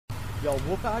Yo,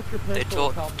 whoop out your pistol.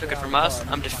 They took it from us.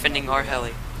 I'm defending our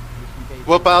heli.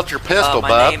 Whip out your pistol, my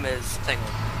bud. name is Thing.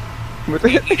 You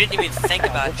didn't even think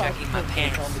about checking my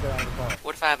pants.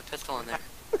 What if I have a pistol in there?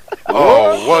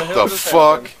 Oh, what the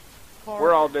fuck?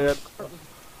 We're all dead.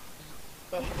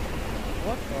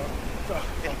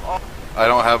 I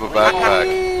don't have a backpack.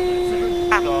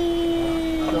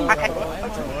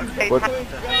 Look.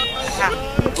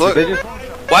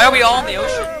 Why are we all in the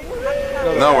ocean?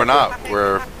 No, we're not.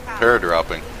 We're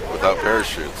paradropping without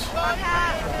parachutes.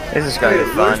 This is gonna be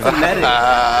fun. Where's the medic?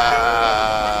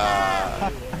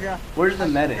 Where's the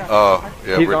medic? Oh,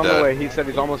 yeah, He's we're on dead. the way. He said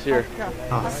he's almost here.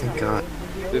 Oh, thank God.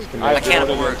 Disconnect. I can't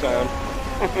work.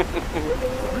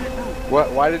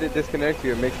 What? Why did it disconnect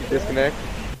you? It makes you disconnect?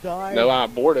 No, I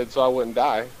aborted, so I wouldn't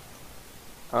die.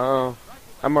 Oh,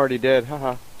 I'm already dead.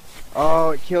 Haha.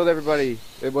 Oh, it killed everybody.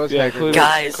 It was hackers.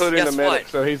 Guys, including guess the medic, what?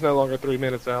 so he's no longer 3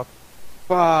 minutes out.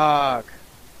 Fuck.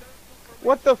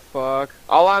 What the fuck?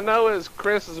 All I know is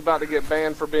Chris is about to get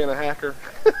banned for being a hacker.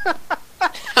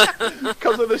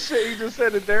 Because of the shit he just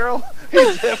said to Daryl,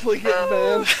 he's definitely getting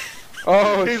banned.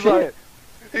 Oh, shit.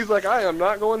 He's like, I am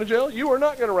not going to jail. You are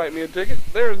not going to write me a ticket.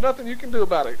 There is nothing you can do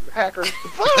about it, hacker.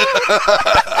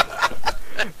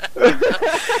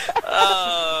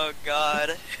 Oh,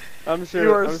 God. I'm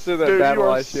sure that Battle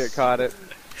Eye shit caught it.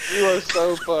 You are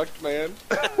so fucked, man.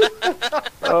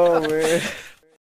 Oh, man.